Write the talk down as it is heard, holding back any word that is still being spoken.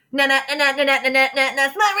Smut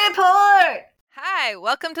Report! Hi,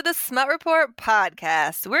 welcome to the Smut Report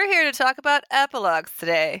podcast. We're here to talk about epilogues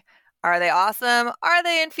today. Are they awesome? Are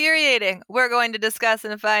they infuriating? We're going to discuss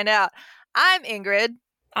and find out. I'm Ingrid.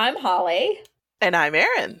 I'm Holly. And I'm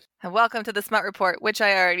Erin. And welcome to the Smut Report, which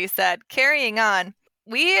I already said. Carrying on.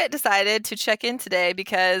 We decided to check in today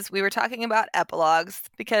because we were talking about epilogues,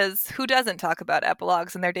 because who doesn't talk about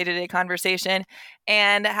epilogues in their day-to-day conversation,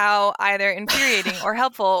 and how either infuriating or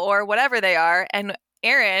helpful or whatever they are. And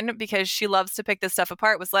Erin, because she loves to pick this stuff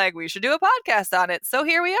apart, was like, we should do a podcast on it. So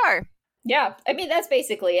here we are. Yeah, I mean, that's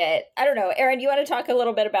basically it. I don't know. Erin, you want to talk a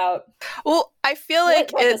little bit about... Well, I feel like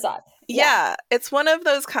this up? Yeah, it's one of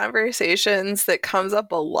those conversations that comes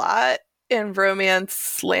up a lot in romance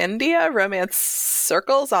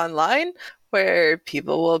circles online, where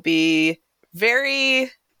people will be very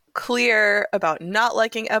clear about not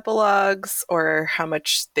liking epilogues or how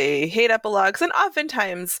much they hate epilogues. And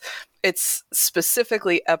oftentimes it's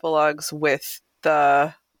specifically epilogues with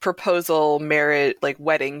the proposal, marriage, like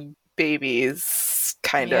wedding babies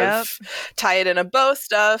kind of tie it in a bow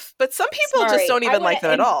stuff. But some people just don't even like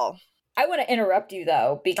them at all. I want to interrupt you,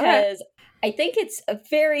 though, because I think it's a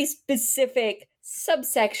very specific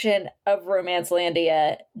subsection of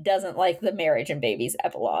Romancelandia doesn't like the marriage and babies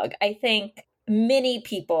epilogue. I think many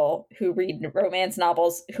people who read romance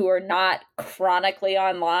novels who are not chronically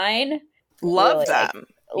online love them.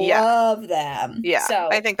 Love them. Yeah, so,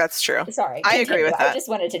 I think that's true. Sorry, I agree with that. I just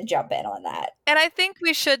wanted to jump in on that. And I think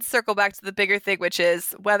we should circle back to the bigger thing, which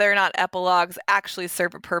is whether or not epilogues actually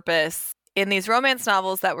serve a purpose in these romance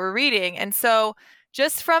novels that we're reading. And so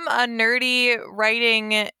just from a nerdy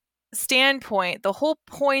writing standpoint, the whole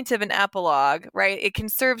point of an epilogue, right, it can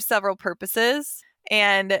serve several purposes.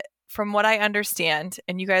 And from what I understand,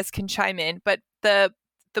 and you guys can chime in, but the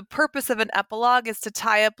purpose of an epilogue is to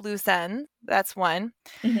tie up loose ends. That's one.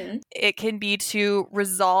 Mm-hmm. It can be to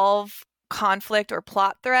resolve conflict or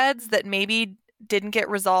plot threads that maybe didn't get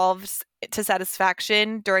resolved to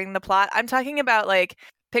satisfaction during the plot. I'm talking about, like,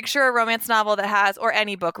 picture a romance novel that has, or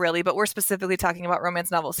any book really, but we're specifically talking about romance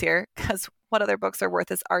novels here because what other books are worth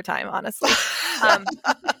our time, honestly.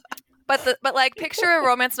 But like, picture a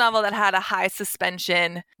romance novel that had a high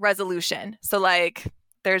suspension resolution. So like,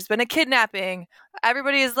 there's been a kidnapping.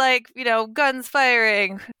 Everybody is like, guns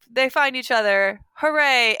firing. They find each other.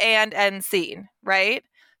 Hooray. And end scene, right?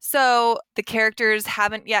 So the characters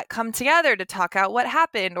haven't yet come together to talk out what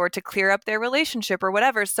happened or to clear up their relationship or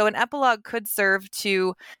whatever. So an epilogue could serve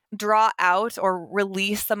to draw out or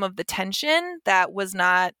release some of the tension that was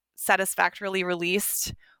not satisfactorily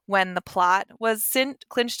released when the plot was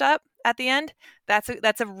clinched up at the end. That's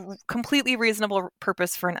a completely reasonable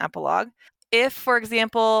purpose for an epilogue. If, for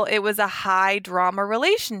example, it was a high drama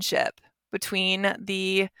relationship between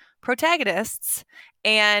the protagonists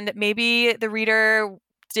and maybe the reader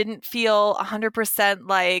didn't feel 100%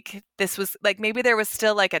 like this was, like, maybe there was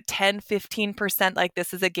still like a 10-15% like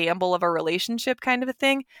this is a gamble of a relationship kind of a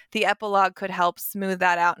thing, the epilogue could help smooth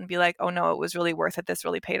that out and be like, oh no, it was really worth it, this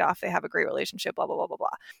really paid off, they have a great relationship, blah blah blah blah blah.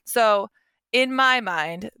 So in my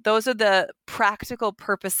mind, those are the practical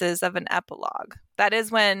purposes of an epilogue. That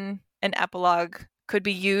is when an epilogue could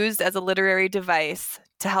be used as a literary device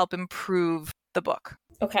to help improve the book.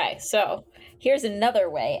 Okay, so here's another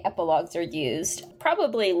way epilogues are used.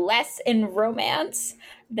 Probably less in romance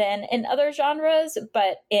than in other genres,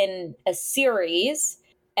 but in a series,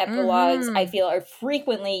 epilogues, I feel, are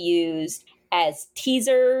frequently used as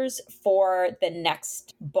teasers for the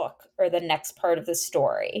next book or the next part of the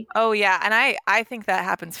story. Oh, yeah. And I think that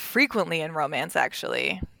happens frequently in romance,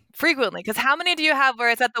 actually. Frequently. Because how many do you have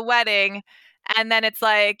where it's at the wedding and then it's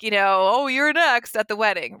like, oh, you're next at the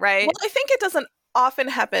wedding, right? Well, I think it doesn't often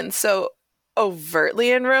happen so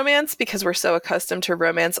overtly in romance because we're so accustomed to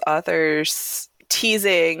romance authors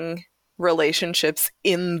teasing relationships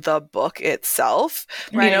in the book itself,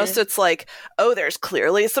 right. So it's like, oh, there's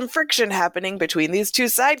clearly some friction happening between these two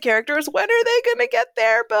side characters, when are they gonna get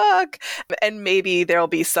their book? And maybe there'll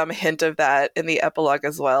be some hint of that in the epilogue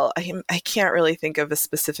as well. I can't really think of a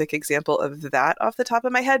specific example of that off the top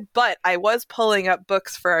of my head, but I was pulling up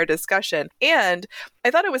books for our discussion and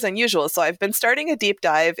I thought it was unusual, so I've been starting a deep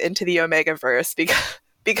dive into the Omegaverse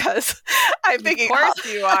because I'm thinking, of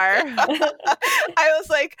course you are. I was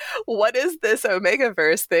like, what is this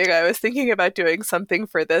Omegaverse thing? I was thinking about doing something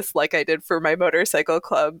for this like I did for my motorcycle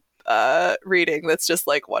club reading that's just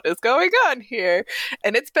like, what is going on here?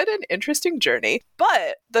 And it's been an interesting journey.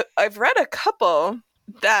 But I've read a couple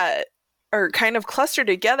that are kind of clustered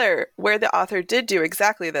together where the author did do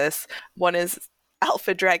exactly this. One is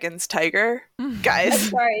Alpha Dragon's Tiger. Guys. I'm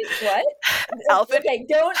sorry, what? Alpha. Okay,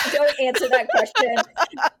 don't answer that question.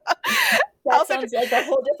 That sounds like a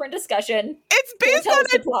whole different discussion. It's Don't based tell on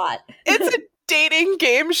us the plot. it's a dating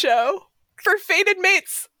game show for fated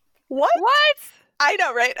mates. What? I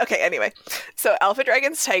know, right? Okay, anyway. So Alpha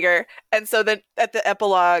Dragon's Tiger. And so then at the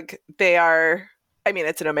epilogue, they are, I mean,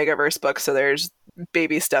 it's an Omegaverse book, so there's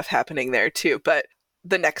baby stuff happening there too. But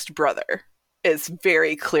the next brother is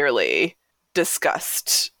very clearly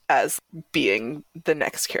discussed as being the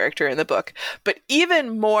next character in the book. But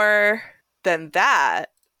even more than that,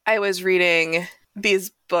 I was reading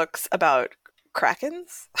these books about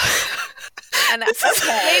krakens. And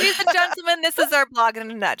ladies and gentlemen, this is our blog in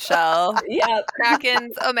a nutshell. Yeah.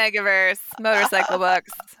 Kraken's Omegaverse, motorcycle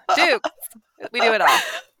books, Dukes. We do it all.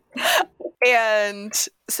 And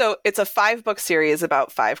so it's a 5-book series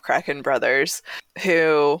about 5 Kraken brothers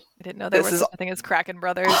who... I didn't know there was such a thing as Kraken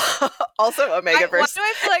Brothers. Also Omegaverse. Why do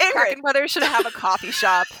I feel like Kraken Brothers should have a coffee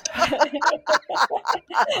shop?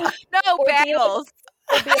 No, bagels.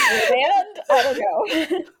 Or be a band? I don't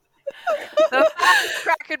know. The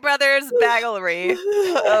Kraken Brothers Bagelery.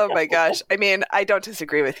 Oh my gosh. I mean, I don't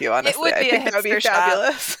disagree with you, honestly. It would be I think that would be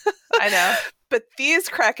fabulous. I know. But these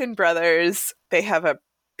Kraken brothers, they have a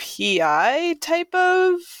PI type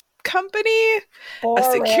of company, Boring.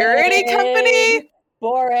 a security company.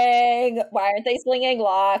 Boring. Why aren't they slinging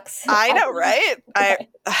locks? I know, right?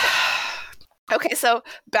 Okay, so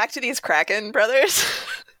back to these Kraken brothers.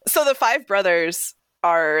 So the 5 brothers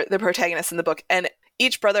are the protagonists in the book, and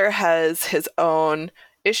each brother has his own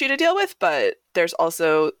issue to deal with, but there's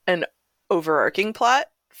also an overarching plot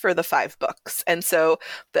for the 5 books. And so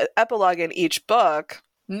the epilogue in each book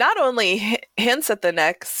not only hints at the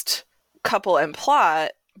next couple and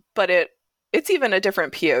plot, but it's even a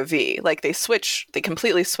different POV. Like they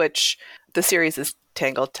completely switch. The series is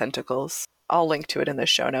Tangled Tentacles. I'll link to it in the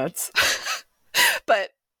show notes.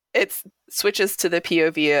 But it switches to the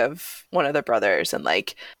POV of one of the brothers and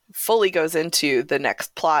like fully goes into the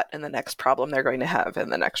next plot and the next problem they're going to have in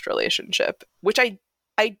the next relationship, which I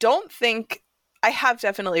don't think... I have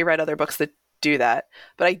definitely read other books that do that,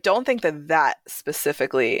 but I don't think that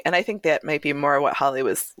specifically, and I think that might be more what Holly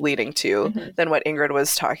was leading to than what Ingrid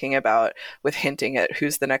was talking about with hinting at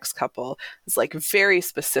who's the next couple, is like very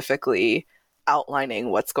specifically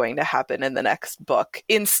outlining what's going to happen in the next book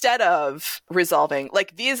instead of resolving,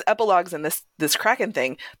 like these epilogues and this Kraken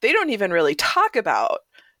thing, they don't even really talk about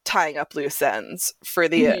tying up loose ends for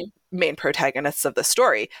the main protagonists of the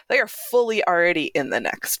story. They are fully already in the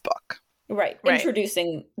next book. Right.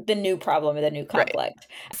 Introducing the new problem or the new conflict. Right.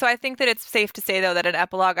 So I think that it's safe to say, though, that an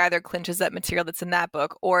epilogue either clinches that material that's in that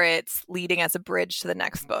book or it's leading as a bridge to the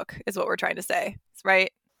next book, is what we're trying to say.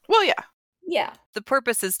 Right? Well, yeah. Yeah. The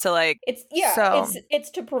purpose is to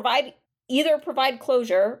it's to provide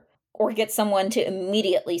closure or get someone to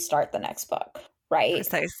immediately start the next book. Right?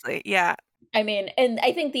 Precisely. Yeah. I mean, and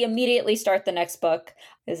I think the immediately start the next book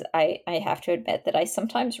is I have to admit that I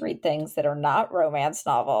sometimes read things that are not romance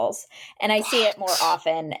novels, and I see it more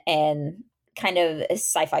often in kind of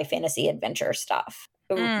sci-fi fantasy adventure stuff,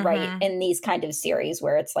 right? In these kind of series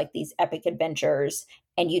where it's like these epic adventures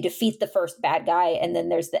and you defeat the first bad guy, and then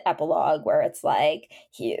there's the epilogue where it's like,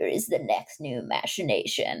 here is the next new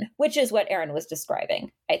machination, which is what Erin was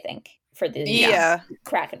describing, I think. For the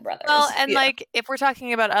Kraken brothers. Well, and like if we're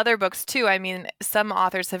talking about other books too, I mean, some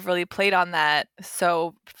authors have really played on that.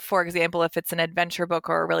 So, for example, if it's an adventure book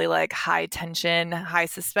or a really like high tension, high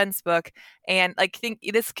suspense book, and like think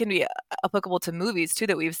this can be applicable to movies too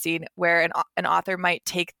that we've seen, where an author might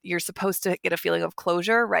take, you're supposed to get a feeling of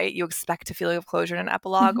closure, right? You expect a feeling of closure in an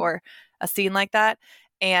epilogue or a scene like that,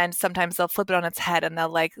 and sometimes they'll flip it on its head and they'll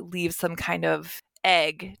like leave some kind of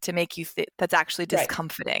egg to make you think that's actually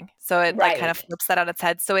discomforting. So it like kind of flips that on its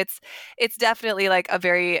head. So it's definitely like a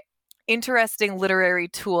very interesting literary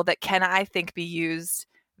tool that can, I think, be used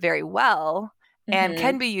very well and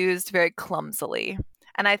can be used very clumsily.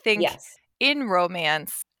 And I think in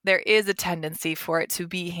romance, there is a tendency for it to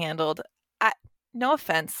be handled, at no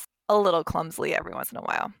offense, a little clumsily every once in a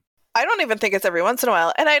while. I don't even think it's every once in a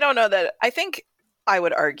while. And I don't know that, I think I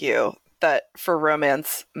would argue that for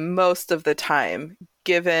romance, most of the time,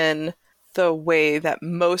 given the way that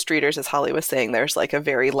most readers, as Holly was saying, there's like a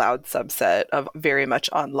very loud subset of very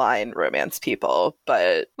much online romance people,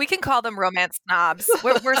 but... We can call them romance snobs.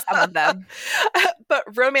 We're some of them. But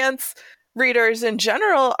romance readers in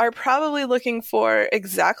general are probably looking for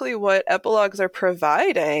exactly what epilogues are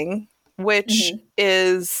providing, which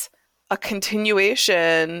is a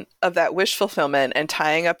continuation of that wish fulfillment and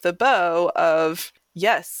tying up the bow of,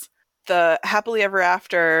 yes, the happily ever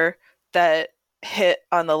after that hit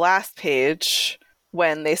on the last page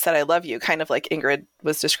when they said I love you, kind of like Ingrid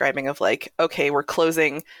was describing, of like, okay, we're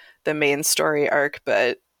closing the main story arc,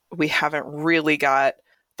 but we haven't really got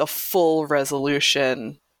the full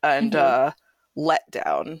resolution and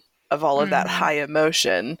letdown of all of that high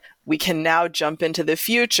emotion. We can now jump into the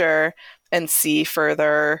future and see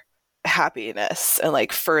further happiness and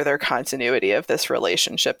like further continuity of this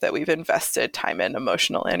relationship that we've invested time and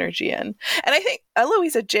emotional energy in. And I think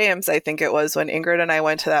Eloisa James, I think it was when Ingrid and I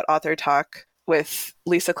went to that author talk with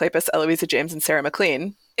Lisa Kleypas, Eloisa James, and Sarah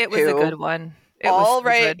McLean. It was a good one. They all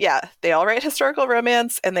write historical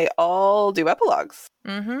romance and they all do epilogues.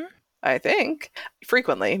 Mm-hmm. I think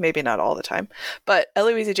frequently, maybe not all the time, but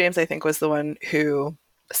Eloisa James, I think, was the one who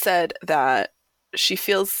said that she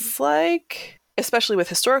feels like, especially with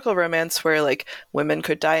historical romance where like women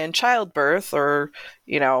could die in childbirth or,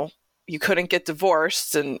 you know, you couldn't get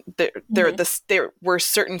divorced and there were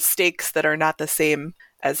certain stakes that are not the same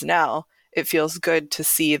as now. It feels good to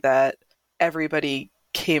see that everybody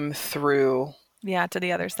came through to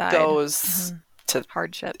the other side. Those to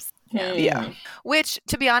hardships. Yeah. Which,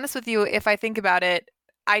 to be honest with you, if I think about it,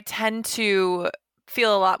 I tend to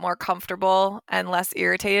feel a lot more comfortable and less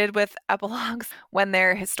irritated with epilogues when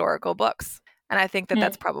they're historical books. And I think that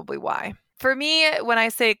that's probably why. For me, when I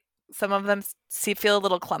say some of them feel a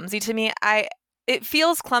little clumsy to me, it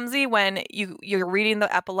feels clumsy when you're reading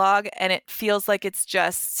the epilogue and it feels like it's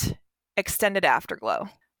just extended afterglow.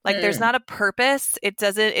 Like there's not a purpose.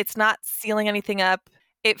 It's not sealing anything up.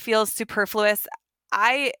 It feels superfluous.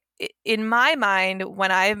 In my mind,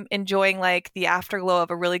 when I'm enjoying like the afterglow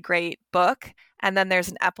of a really great book and then there's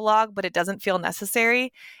an epilogue, but it doesn't feel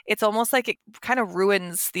necessary, it's almost like it kind of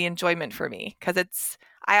ruins the enjoyment for me because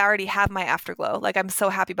I already have my afterglow. Like I'm so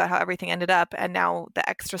happy about how everything ended up. And now the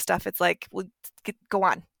extra stuff, it's like, well, go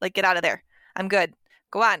on, like get out of there. I'm good.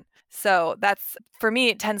 Go on. So that's, for me,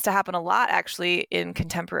 it tends to happen a lot actually in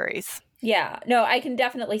contemporaries. Yeah, no, I can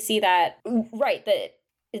definitely see that. Right.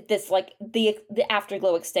 This like the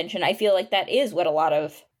afterglow extension, I feel like that is what a lot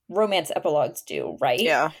of romance epilogues do, right?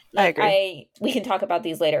 Yeah, like, I agree. We can talk about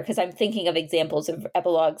these later because I'm thinking of examples of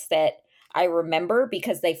epilogues that I remember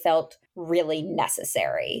because they felt really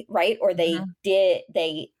necessary, right? Or they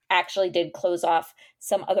actually did close off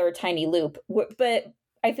some other tiny loop. But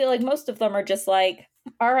I feel like most of them are just like,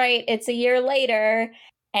 all right, it's a year later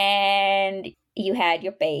and you had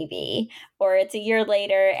your baby, or it's a year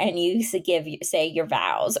later and you say your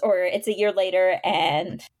vows, or it's a year later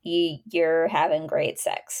and you're having great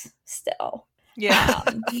sex still. Yeah.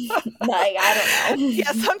 Like, I don't know.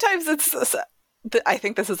 Yeah, sometimes I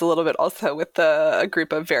think this is a little bit also with a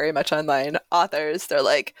group of very much online authors. They're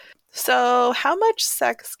like, so how much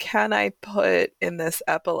sex can I put in this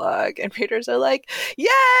epilogue? And readers are like, yay,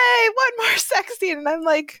 one more sex scene. And I'm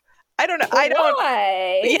like, I don't know.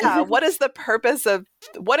 Why? Yeah, what is the purpose of,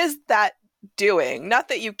 what is that doing? Not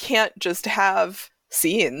that you can't just have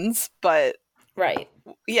scenes, but right.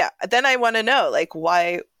 Yeah, then I want to know, like,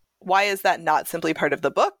 why is that not simply part of the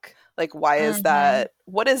book? Like, why is that,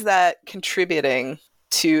 what is that contributing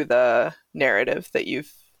to the narrative that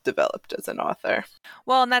you've developed as an author?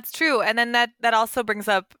 Well, and that's true. And then that also brings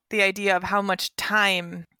up the idea of how much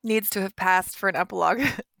time needs to have passed for an epilogue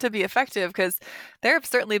to be effective, because there have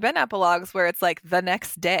certainly been epilogues where it's like the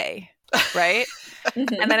next day, right?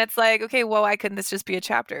 And then it's like, okay, well, why couldn't this just be a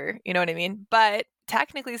chapter? You know what I mean? But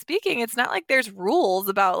technically speaking, it's not like there's rules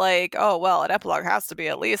about like, oh, well, an epilogue has to be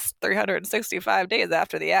at least 365 days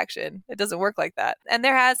after the action. It doesn't work like that. And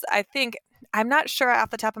there has, I think, I'm not sure off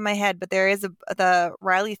the top of my head, but there is the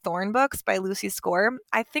Riley Thorne books by Lucy Score.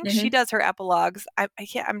 I think she does her epilogues. I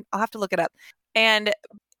can't. I'll have to look it up. And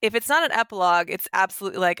if it's not an epilogue, it's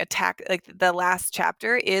absolutely like like the last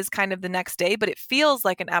chapter is kind of the next day, but it feels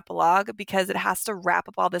like an epilogue because it has to wrap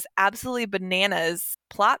up all this absolutely bananas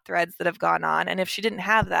plot threads that have gone on. And if she didn't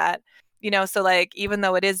have that, so like, even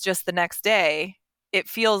though it is just the next day, it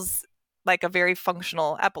feels like a very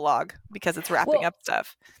functional epilogue because it's wrapping up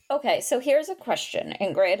stuff. Okay, so here's a question,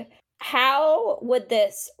 Ingrid. How would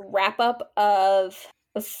this wrap up of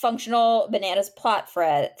functional bananas plot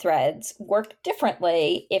threads work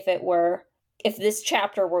differently if this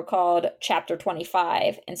chapter were called chapter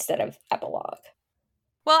 25 instead of epilogue?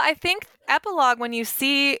 Well, I think epilogue, when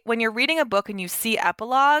you're reading a book and you see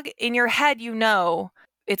epilogue, in your head,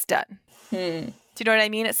 it's done. Do you know what I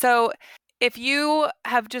mean? So if you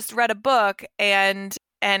have just read a book and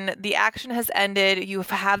the action has ended, you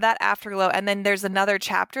have that afterglow, and then there's another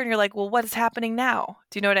chapter, and you're like, well, what is happening now?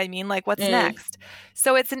 Do you know what I mean? Like, what's next?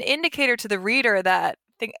 So it's an indicator to the reader that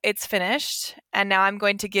it's finished, and now I'm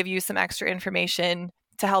going to give you some extra information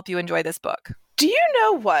to help you enjoy this book. Do you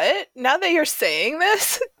know what? Now that you're saying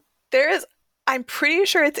this, I'm pretty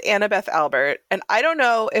sure it's Annabeth Albert, and I don't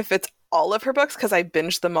know if it's all of her books because I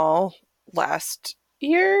binged them all last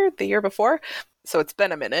year, the year before. So it's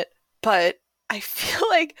been a minute. But I feel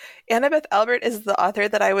like Annabeth Albert is the author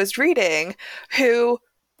that I was reading who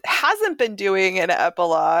hasn't been doing an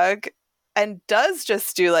epilogue and does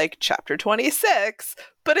just do like chapter 26,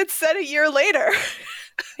 but it's set a year later.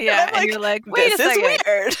 Yeah, and you're like, wait a this second. is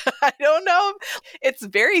weird. I don't know. It's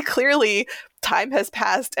very clearly time has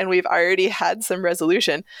passed and we've already had some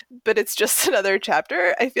resolution, but it's just another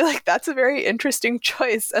chapter. I feel like that's a very interesting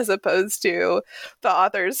choice as opposed to the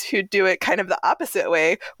authors who do it kind of the opposite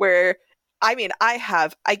way, where I mean, I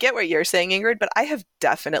get what you're saying, Ingrid, but I have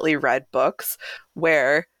definitely read books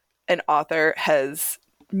where an author has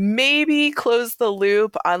maybe closed the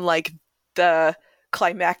loop on like the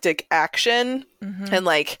climactic action and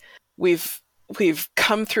like we've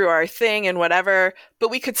come through our thing and whatever, but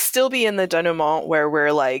we could still be in the denouement where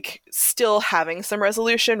we're like still having some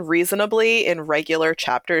resolution reasonably in regular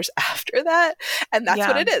chapters after that. And that's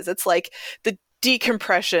what it is. It's like the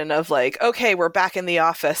decompression of like, okay, we're back in the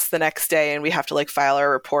office the next day and we have to like file our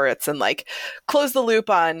reports and like close the loop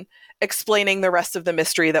on explaining the rest of the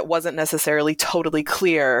mystery that wasn't necessarily totally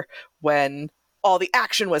clear when all the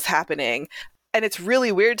action was happening. And it's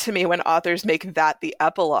really weird to me when authors make that the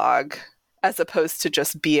epilogue as opposed to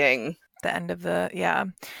just being the end of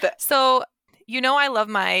so I love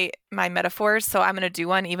my metaphors, so I'm going to do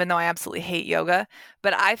one even though I absolutely hate yoga,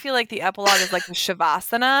 but I feel like the epilogue is like the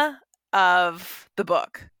shavasana of the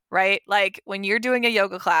book, right? Like when you're doing a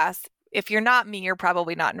yoga class, if you're not me, you're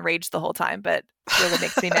probably not enraged the whole time, but yoga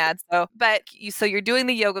makes me mad. So you're doing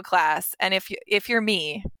the yoga class, and if you're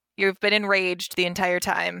me, you've been enraged the entire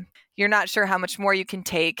time. You're not sure how much more you can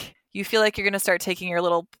take. You feel like you're going to start taking your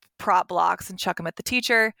little prop blocks and chuck them at the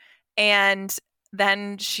teacher. And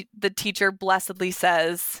then the teacher blessedly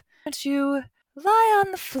says, "Don't you lie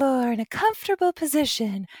on the floor in a comfortable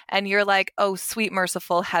position?" And you're like, "Oh, sweet,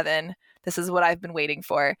 merciful heaven. This is what I've been waiting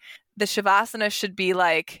for." The Shavasana should be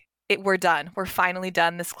like, we're done. We're finally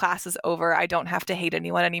done. This class is over. I don't have to hate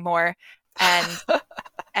anyone anymore.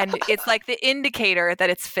 And it's like the indicator that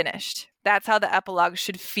it's finished. That's how the epilogue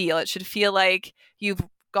should feel. It should feel like you've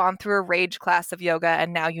gone through a rage class of yoga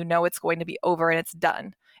and now you know it's going to be over and it's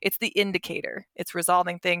done. It's the indicator. It's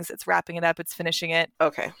resolving things. It's wrapping it up. It's finishing it.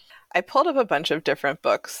 Okay. I pulled up a bunch of different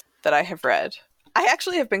books that I have read. I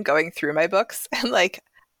actually have been going through my books and like,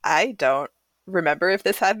 I don't remember if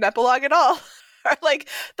this had an epilogue at all. Or like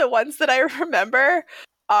the ones that I remember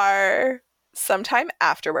are sometime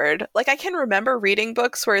afterward. Like I can remember reading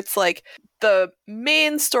books where it's like the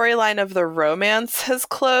main storyline of the romance has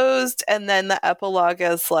closed and then the epilogue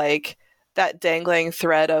is like that dangling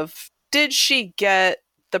thread of, did she get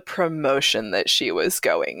the promotion that she was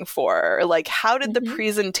going for? Or like how did the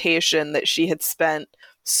presentation that she had spent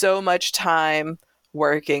so much time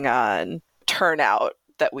working on turn out?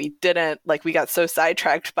 That we didn't, like, we got so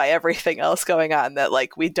sidetracked by everything else going on that,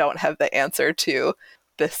 like, we don't have the answer to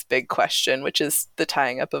this big question, which is the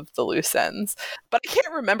tying up of the loose ends. But I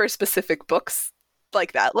can't remember specific books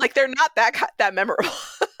like that. Like, they're not that memorable.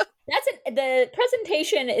 The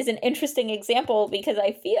presentation is an interesting example because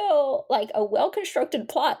I feel like a well-constructed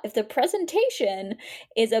plot, if the presentation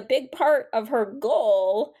is a big part of her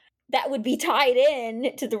goal, that would be tied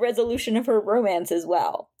in to the resolution of her romance as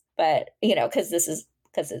well. But,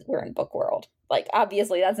 because we're in book world. Like,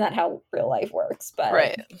 obviously, that's not how real life works. But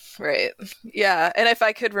Right. Yeah. And if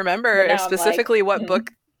I could remember specifically what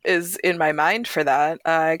book is in my mind for that,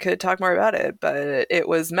 I could talk more about it. But it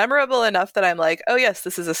was memorable enough that I'm like, oh, yes,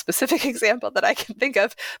 this is a specific example that I can think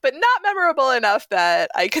of, but not memorable enough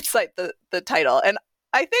that I could cite the title. And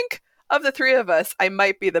I think of the three of us, I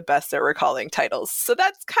might be the best at recalling titles. So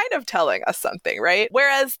that's kind of telling us something, right?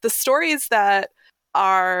 Whereas the stories that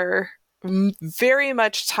are very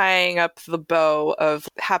much tying up the bow of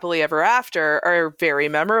happily ever after are very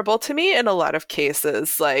memorable to me in a lot of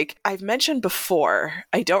cases. Like I've mentioned before,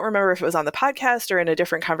 I don't remember if it was on the podcast or in a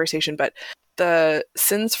different conversation, but the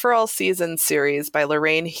Sins for All Seasons series by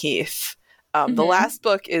Lorraine Heath. The last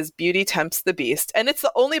book is Beauty Tempts the Beast, and it's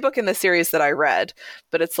the only book in the series that I read,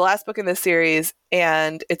 but it's the last book in the series,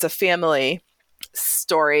 and it's a family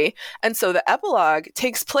story. And so the epilogue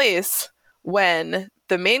takes place when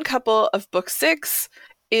the main couple of book 6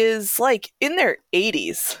 is like in their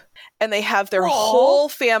 80s and they have their whole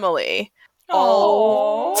family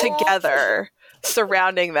all together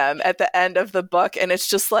surrounding them at the end of the book. And it's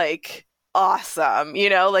just like awesome.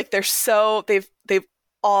 Like they've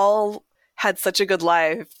all had such a good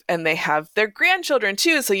life and they have their grandchildren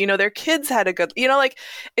too. So, their kids had a good, like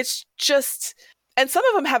it's just, and some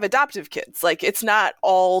of them have adoptive kids. Like it's not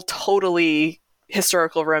all totally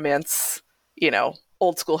historical romance,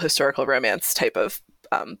 old school historical romance type of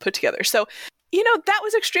put together. So that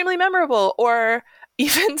was extremely memorable. Or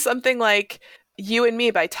even something like You and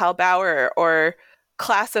Me by Tal Bauer, or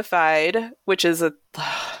Classified, which is a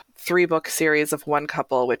 3-book series of one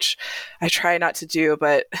couple, which I try not to do,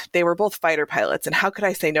 but they were both fighter pilots, and how could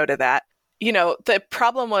I say no to that? The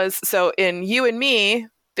problem was, so in You and Me,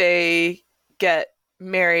 they get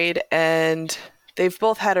married and they've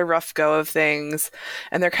both had a rough go of things,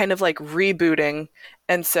 and they're kind of like rebooting.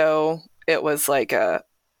 And so it was like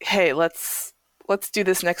hey, let's do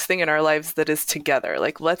this next thing in our lives that is together.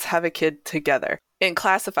 Like, let's have a kid together. In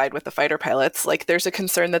Classified with the fighter pilots, like, there's a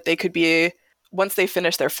concern that they could be, once they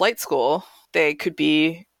finish their flight school, they could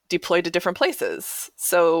be deployed to different places.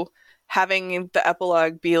 So having the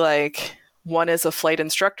epilogue be like, one is a flight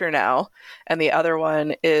instructor now, and the other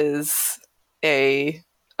one is a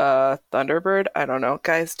Thunderbird. I don't know,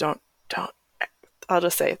 guys. Don't. I'll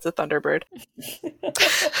just say it's a Thunderbird.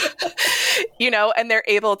 And they're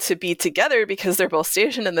able to be together because they're both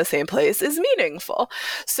stationed in the same place is meaningful.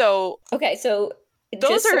 So okay, so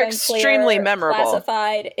those are extremely memorable.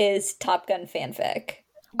 Classified is Top Gun fanfic.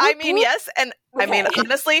 I mean, yes, and okay. I mean,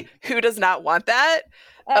 honestly, who does not want that?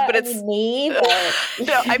 But it's me. But...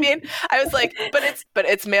 no, I mean, I was like, but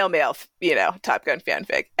it's male, Top Gun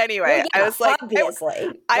fanfic. Anyway, well, yeah, I was like,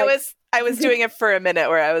 obviously, I was doing it for a minute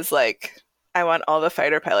where I was like, I want all the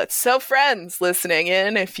fighter pilots. So friends listening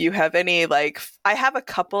in, if you have any, I have a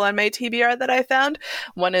couple on my TBR that I found.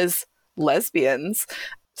 One is lesbians.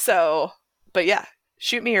 So, but yeah,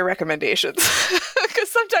 shoot me your recommendations. Because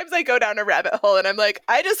sometimes I go down a rabbit hole and I'm like,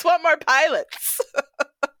 I just want more pilots.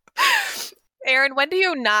 Erin, when do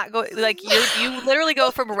you not go, you literally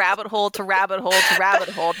go from rabbit hole to rabbit hole to rabbit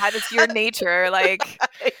hole. That is your nature. I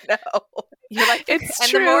know. You're like, it's and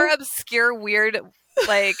true. The more obscure, weird,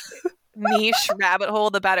 niche rabbit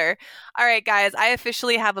hole, the better. All right, guys, I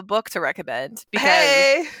officially have a book to recommend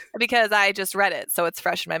because I just read it, so it's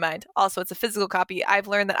fresh in my mind. Also, it's a physical copy. I've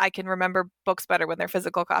learned that I can remember books better when they're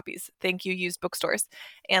physical copies. Thank you, used bookstores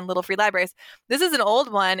and little free libraries. This is an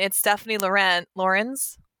old one. It's Stephanie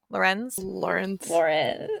Lorenz. Whatever.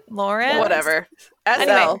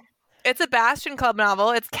 Anyway, it's a Bastion Club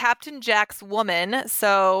novel. It's Captain Jack's Woman.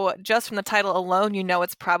 So just from the title alone,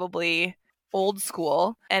 it's probably old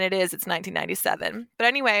school. And it's 1997. But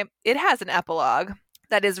anyway, it has an epilogue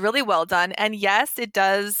that is really well done. And yes, it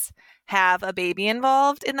does have a baby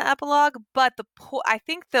involved in the epilogue. But I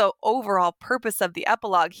think the overall purpose of the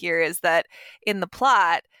epilogue here is that in the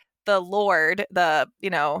plot, the Lord, the,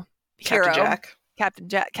 hero, Captain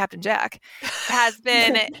Jack has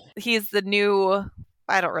been, he's the new,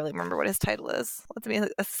 I don't really remember what his title is. Let's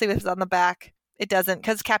see if it's on the back. It doesn't,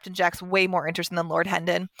 because Captain Jack's way more interesting than Lord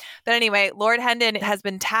Hendon. But anyway, Lord Hendon has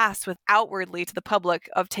been tasked with outwardly to the public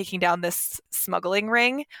of taking down this smuggling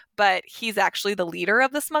ring, but he's actually the leader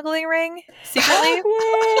of the smuggling ring secretly.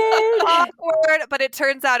 Awkward. But it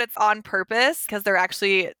turns out it's on purpose because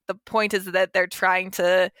the point is that they're trying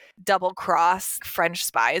to double cross French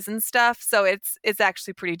spies and stuff. So it's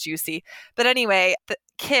actually pretty juicy. But anyway,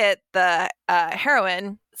 Kit, the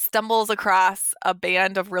heroine, stumbles across a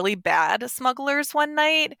band of really bad smugglers one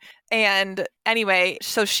night. And anyway,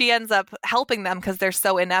 so she ends up helping them because they're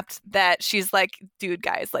so inept that she's like, dude,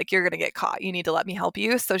 guys, you're going to get caught. You need to let me help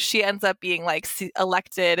you. So she ends up being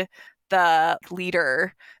elected the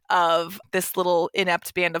leader of this little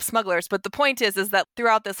inept band of smugglers. But the point is that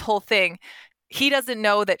throughout this whole thing, he doesn't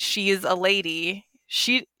know that she's a lady.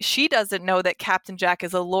 She doesn't know that Captain Jack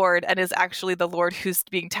is a lord and is actually the lord who's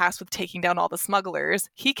being tasked with taking down all the smugglers.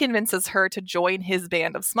 He convinces her to join his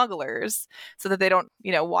band of smugglers so that they don't,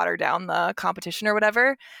 water down the competition or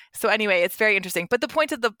whatever. So anyway, it's very interesting. But the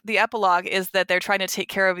point of the epilogue is that they're trying to take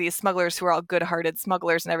care of these smugglers who are all good-hearted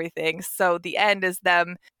smugglers and everything. So the end is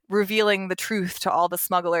them revealing the truth to all the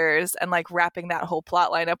smugglers and wrapping that whole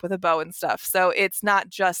plot line up with a bow and stuff. So it's not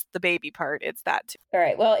just the baby part, it's that too. All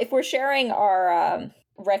right. Well, if we're sharing our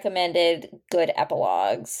recommended good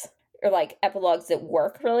epilogues or epilogues that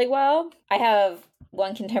work really well, I have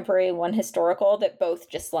one contemporary, one historical that both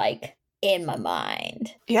just in my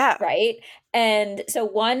mind. Yeah. Right. And so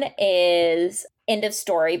one is End of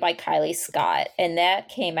Story by Kylie Scott. And that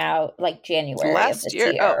came out January last of this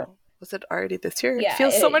year. year. Oh. Was it already this year? Yeah, it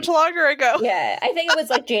feels so much longer ago. Yeah, I think it was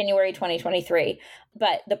January 2023.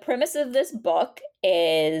 But the premise of this book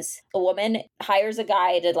is a woman hires a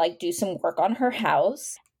guy to do some work on her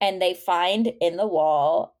house, and they find in the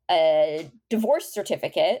wall a divorce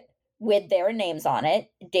certificate with their names on it,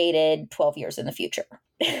 dated 12 years in the future.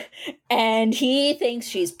 And he thinks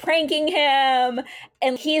she's pranking him,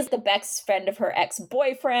 and he's the best friend of her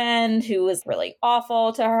ex-boyfriend who was really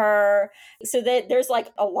awful to her. So that there's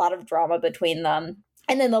a lot of drama between them.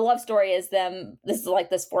 And then the love story is them, this is like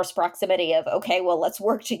this forced proximity of, okay, well, let's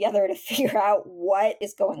work together to figure out what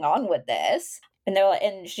is going on with this. And they're like,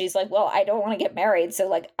 and she's like, well, I don't want to get married. So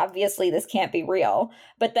like, obviously this can't be real.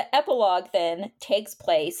 But the epilogue then takes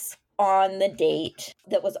place on the date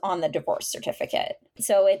that was on the divorce certificate.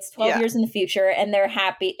 So it's 12 years in the future and they're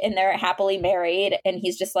happy and they're happily married. And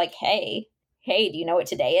he's just like, hey, do you know what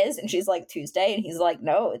today is? And she's like, Tuesday. And he's like,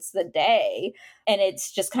 no, it's the day. And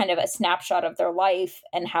it's just kind of a snapshot of their life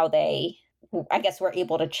and how they, I guess, were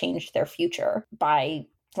able to change their future by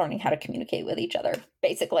learning how to communicate with each other,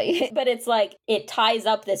 basically. But it's like, it ties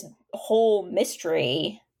up this whole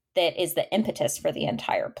mystery that is the impetus for the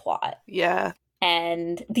entire plot. Yeah.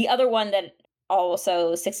 And the other one that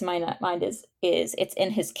also sticks in my mind is It's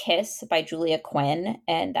in His Kiss by Julia Quinn.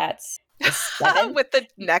 And that's with the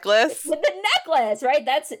necklace. With the necklace, right?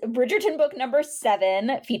 That's Bridgerton book number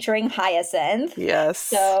 7 featuring Hyacinth. Yes.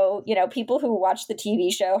 So, you know, people who watch the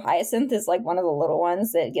TV show, Hyacinth is like one of the little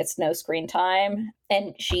ones that gets no screen time.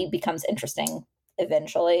 And she becomes interesting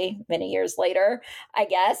eventually, many years later, I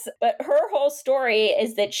guess. But her whole story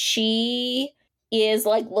is that she is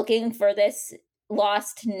like looking for this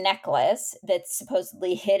lost necklace that's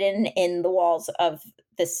supposedly hidden in the walls of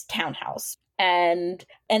this townhouse. And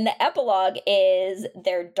the epilogue is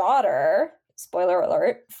their daughter, spoiler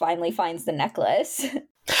alert, finally finds the necklace.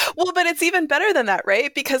 Well, but it's even better than that,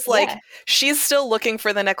 right? Because she's still looking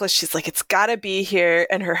for the necklace. She's like, it's gotta be here.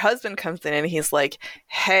 And her husband comes in and he's like,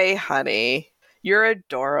 hey, honey, you're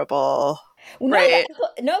adorable. No, right?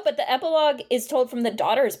 But the epilogue is told from the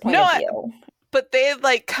daughter's point of view. But they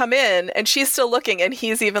like come in and she's still looking and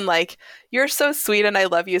he's even like, you're so sweet and I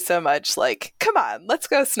love you so much. Like, come on, let's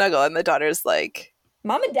go snuggle. And the daughter's like,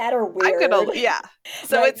 Mom and Dad are weird.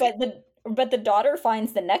 So right, but the daughter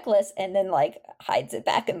finds the necklace and then like hides it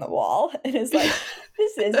back in the wall and is like,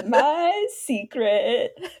 this is my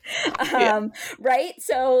secret. Right?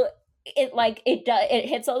 So it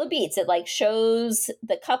hits all the beats. It like shows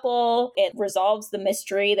the couple. It resolves the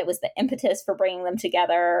mystery that was the impetus for bringing them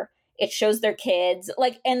together. It shows their kids,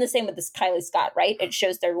 and the same with this Kylie Scott, right? It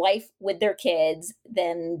shows their life with their kids,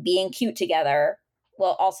 them being cute together,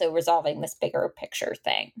 while also resolving this bigger picture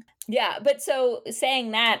thing. Yeah, but so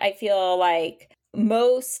saying that, I feel like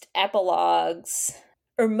most epilogues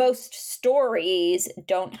or most stories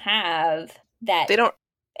don't have that. They don't.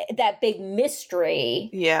 That big mystery.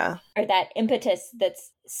 Yeah. Or that impetus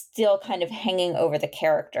that's still kind of hanging over the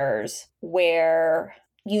characters where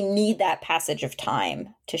you need that passage of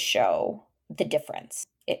time to show the difference.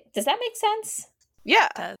 Does that make sense?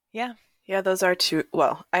 Yeah. Yeah, those are two.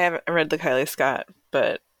 Well, I haven't read the Kylie Scott,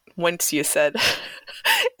 but once you said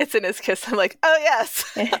It's in His Kiss, I'm like, oh, yes.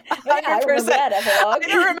 100%. I remember that epilogue. I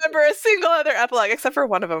don't remember a single other epilogue except for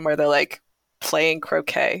one of them where they're like playing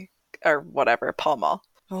croquet or whatever, Pall Mall.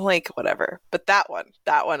 I'm like, whatever. But that one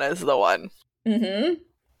is the one. Mm-hmm.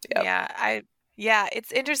 Yep. Yeah,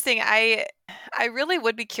 it's interesting. I really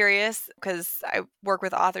would be curious because I work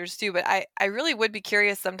with authors too, but I really would be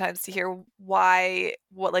curious sometimes to hear what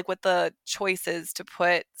the choice is to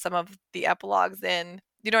put some of the epilogues in.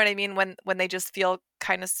 You know what I mean? When they just feel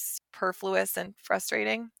kind of superfluous and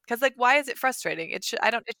frustrating. Because why is it frustrating? It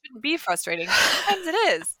shouldn't be frustrating. Sometimes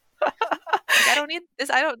it is. I don't need this.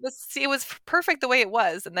 It was perfect the way it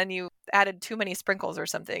was, and then you added too many sprinkles or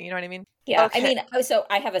something. You know what I mean? Yeah. Okay. I mean, so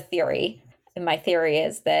I have a theory. And my theory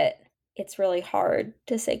is that it's really hard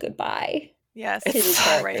to say goodbye. Yes,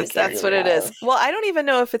 that's what it is. Well, I don't even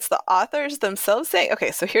know if it's the authors themselves saying,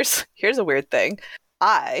 okay, so here's a weird thing.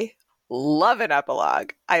 I love an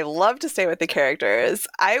epilogue. I love to stay with the characters.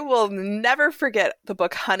 I will never forget the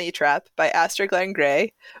book Honey Trap by Astrid Glenn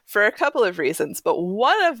Gray for a couple of reasons. But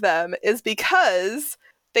one of them is because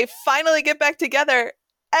they finally get back together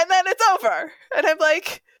and then it's over. And I'm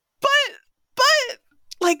like, but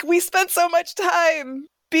we spent so much time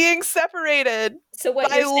being separated. So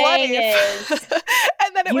what you're saying is,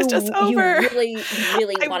 and then it was just over. You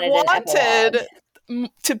really wanted an epilogue.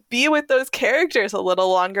 To be with those characters a little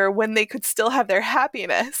longer when they could still have their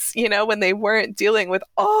happiness, when they weren't dealing with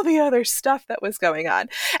all the other stuff that was going on.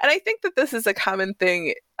 And I think that this is a common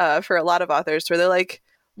thing for a lot of authors where they're like,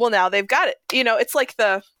 well, now they've got it. It's like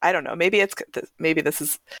I don't know, maybe this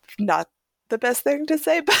is not the best thing to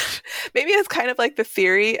say, but maybe it's kind of like the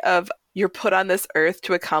theory of you're put on this earth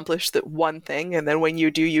to accomplish that one thing, and then when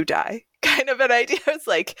you do, you die. Kind of an idea. It's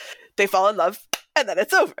like they fall in love and then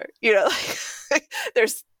it's over.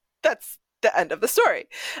 That's the end of the story.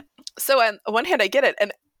 So on one hand, I get it,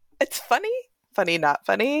 and it's funny, not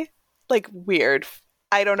funny, weird.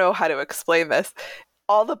 I don't know how to explain this.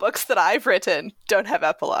 All the books that I've written don't have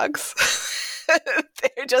epilogues.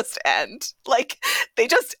 They just end. Like, they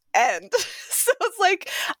just end. So it's like,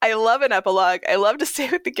 I love an epilogue. I love to stay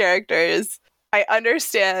with the characters. I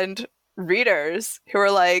understand readers who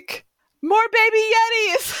are like, more baby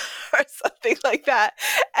Yetis or something like that.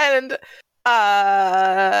 And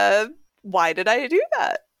why did I do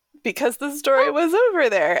that? Because the story was over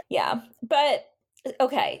there. Yeah. But,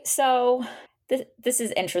 okay, so this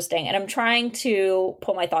is interesting, and I'm trying to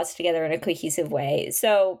pull my thoughts together in a cohesive way.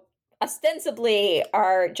 So, ostensibly,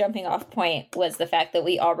 our jumping off point was the fact that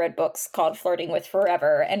we all read books called Flirting with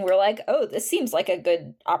Forever, and we're like, oh, this seems like a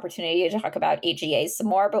good opportunity to talk about AGAs some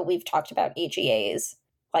more, but we've talked about AGAs,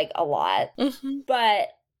 like, a lot. Mm-hmm. But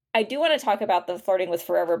I do want to talk about the Flirting with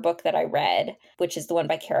Forever book that I read, which is the one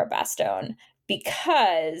by Cara Bastone,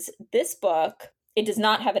 because this book, it does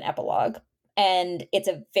not have an epilogue, and it's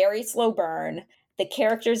a very slow burn. The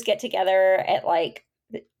characters get together at like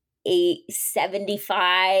 80%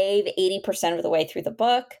 of the way through the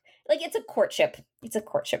book. Like, it's a courtship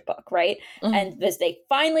book, right? Mm-hmm. And as they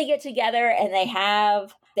finally get together and they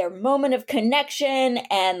have their moment of connection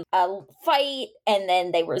and a fight, and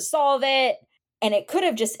then they resolve it, and it could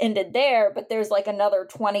have just ended there, but there's like another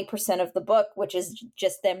 20% of the book which is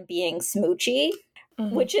just them being smoochy,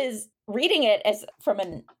 which is, reading it as from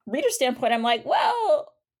a reader standpoint, I'm like,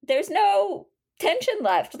 well, there's no tension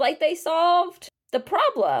left. Like, they solved the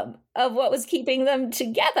problem of what was keeping them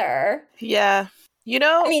together. Yeah. You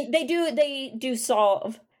know, I mean, they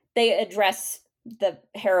address the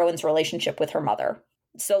heroine's relationship with her mother.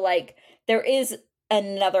 So, like, there is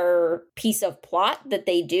another piece of plot that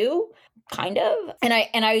they do, kind of. And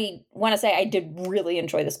I want to say I did really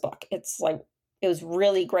enjoy this book. It's like, it was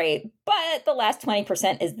really great. But the last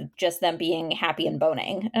 20% is just them being happy and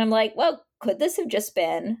boning. And I'm like, well, could this have just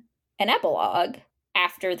been an epilogue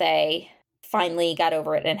after they finally got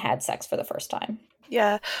over it and had sex for the first time?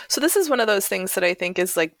 Yeah. So this is one of those things that I think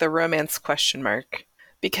is like the romance question mark.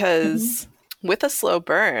 Because with a slow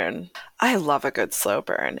burn, I love a good slow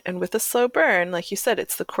burn. And with a slow burn, like you said,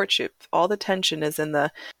 it's the courtship. All the tension is in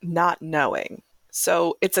the not knowing.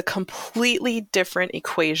 So it's a completely different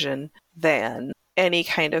equation than any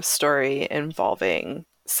kind of story involving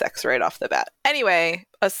sex right off the bat. Anyway,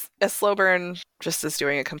 a slow burn just is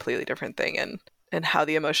doing a completely different thing and how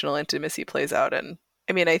the emotional intimacy plays out. And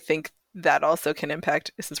I mean, I think that also can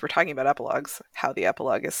impact, since we're talking about epilogues, how the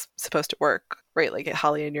epilogue is supposed to work, right? Like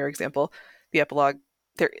Holly, in your example, the epilogue,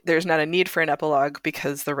 there's not a need for an epilogue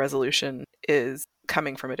because the resolution is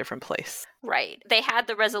coming from a different place. Right. They had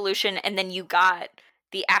the resolution, and then you got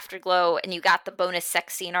the afterglow, and you got the bonus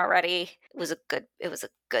sex scene already. It was a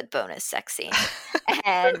good bonus sex scene.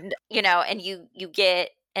 And, and you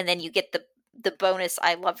get the bonus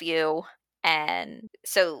I love you. And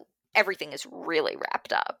so everything is really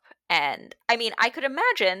wrapped up. And I mean, I could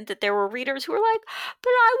imagine that there were readers who were like, but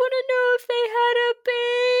I want to know if they had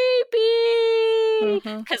a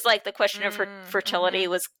baby. Because like the question of fertility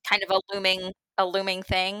was kind of a looming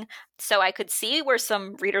thing. So I could see where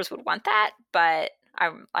some readers would want that, but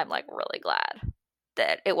I'm like really glad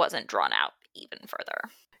that it wasn't drawn out even further.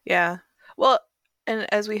 Yeah. Well, and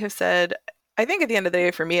as we have said, I think at the end of the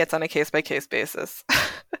day, for me, it's on a case-by-case basis.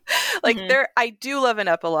 Like, I do love an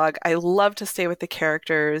epilogue. I love to stay with the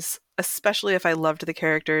characters, especially if I loved the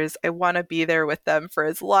characters. I want to be there with them for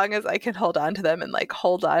as long as I can hold on to them and, like,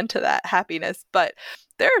 hold on to that happiness. But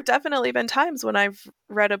there have definitely been times when I've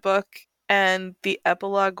read a book and the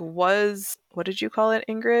epilogue was, what did you call it,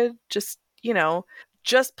 Ingrid? Just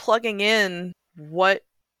plugging in what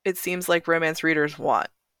it seems like romance readers want.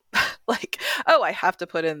 Like, oh, I have to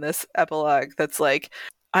put in this epilogue that's like,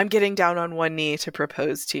 I'm getting down on one knee to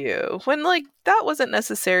propose to you. When, like, that wasn't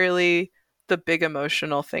necessarily the big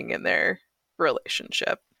emotional thing in their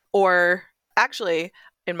relationship. Or, actually,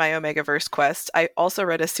 in my Omegaverse quest, I also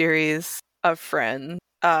read a series of friends,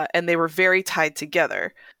 and they were very tied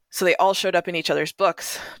together. So they all showed up in each other's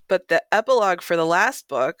books. But the epilogue for the last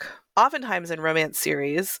book, oftentimes in romance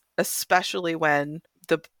series, especially when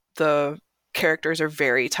the characters are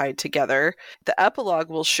very tied together, the epilogue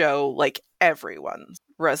will show like everyone's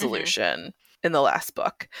resolution in the last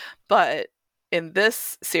book. But in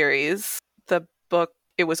this series, the book,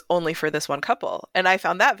 it was only for this one couple. And I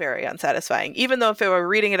found that very unsatisfying. Even though if I were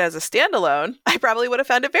reading it as a standalone, I probably would have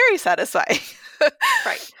found it very satisfying.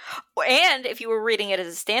 Right. And if you were reading it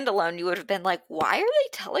as a standalone, you would have been like, why are they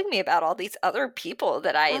telling me about all these other people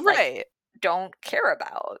that I don't care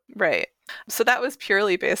about? Right. So that was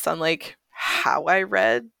purely based on like how I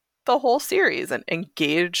read the whole series and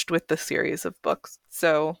engaged with the series of books.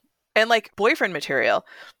 So, and like Boyfriend Material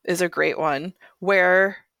is a great one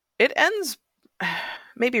where it ends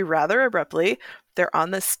maybe rather abruptly. They're on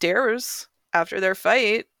the stairs after their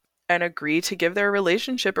fight and agree to give their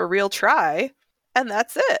relationship a real try, and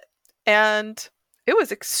that's it. And it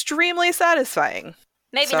was extremely satisfying.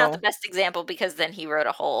 Maybe So- not the best example, because then he wrote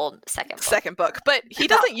a whole second book. But he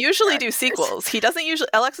doesn't usually do sequels.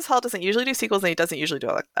 Alexis Hall doesn't usually do sequels, and he doesn't usually do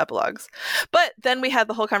epilogues. But then we had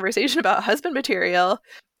the whole conversation about husband material.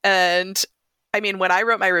 And I mean, when I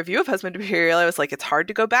wrote my review of husband material, I was like, it's hard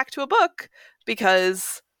to go back to a book,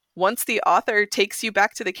 because once the author takes you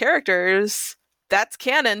back to the characters, that's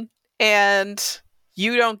canon, and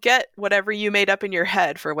you don't get whatever you made up in your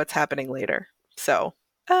head for what's happening later. So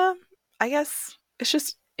I guess it's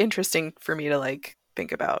just interesting for me to like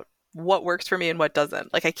think about what works for me and what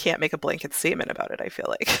doesn't. Like, I can't make a blanket statement about it, I feel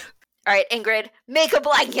like. All right, Ingrid, make a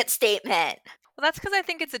blanket statement. Well, that's because I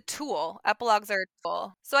think it's a tool. Epilogues are a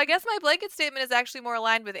tool. So I guess my blanket statement is actually more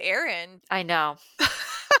aligned with Aaron. I know.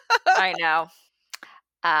 I know.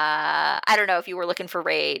 I don't know if you were looking for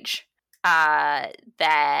rage. That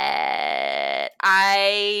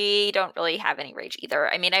I don't really have any rage either.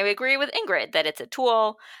 I mean, I agree with Ingrid that it's a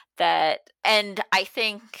tool and I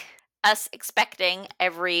think us expecting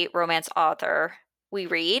every romance author we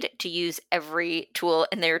read to use every tool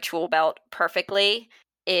in their tool belt perfectly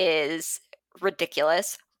is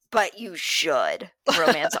ridiculous. But you should,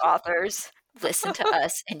 romance authors. Listen to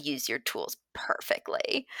us and use your tools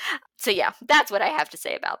perfectly. So yeah, that's what I have to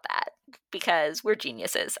say about that, because we're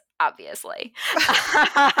geniuses, obviously.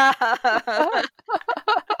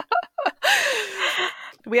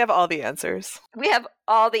 We have all the answers. We have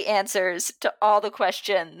all the answers to all the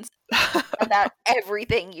questions about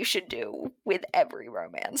everything you should do with every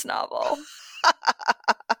romance novel.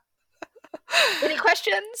 Any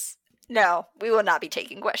questions? No, we will not be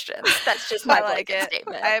taking questions. That's just my blanket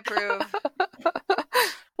statement. I approve.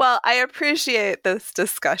 Well, I appreciate this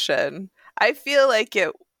discussion. I feel like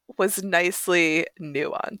it was nicely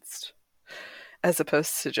nuanced, as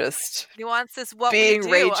opposed to just Nuance is what being we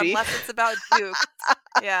do, ragey. unless it's about Duke.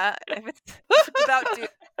 Yeah, if it's about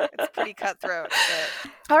Duke, it's pretty cutthroat. But...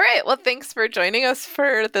 All right. Well, thanks for joining us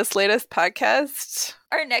for this latest podcast.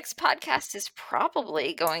 Our next podcast is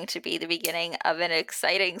probably going to be the beginning of an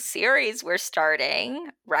exciting series we're starting,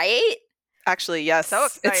 right? Actually, yes. So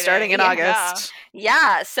exciting. It's starting in Yeah. August.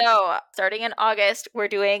 Yeah, so starting in August, we're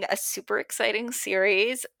doing a super exciting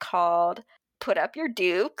series called Put Up Your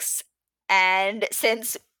Dukes. And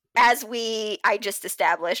since, as I just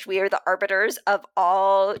established, we are the arbiters of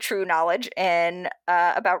all true knowledge in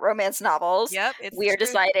about romance novels. Yep, We are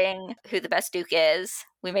deciding who the best Duke is.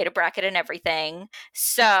 We made a bracket and everything.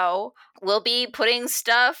 So we'll be putting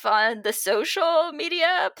stuff on the social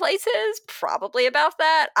media places, probably about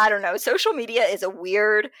that. I don't know. Social media is a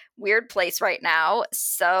weird place right now.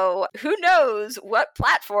 So who knows what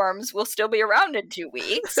platforms will still be around in 2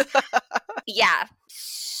 weeks. Yeah.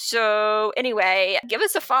 So anyway, give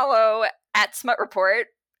us a follow at Smut Report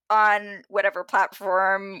on whatever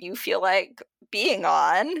platform you feel like being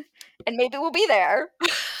on, and maybe we'll be there.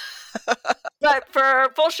 But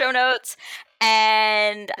for full show notes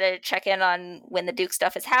and to check in on when the Duke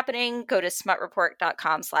stuff is happening, go to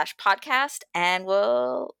smutreport.com/podcast, and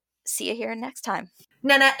we'll see you here next time.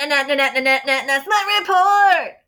 Smut Report!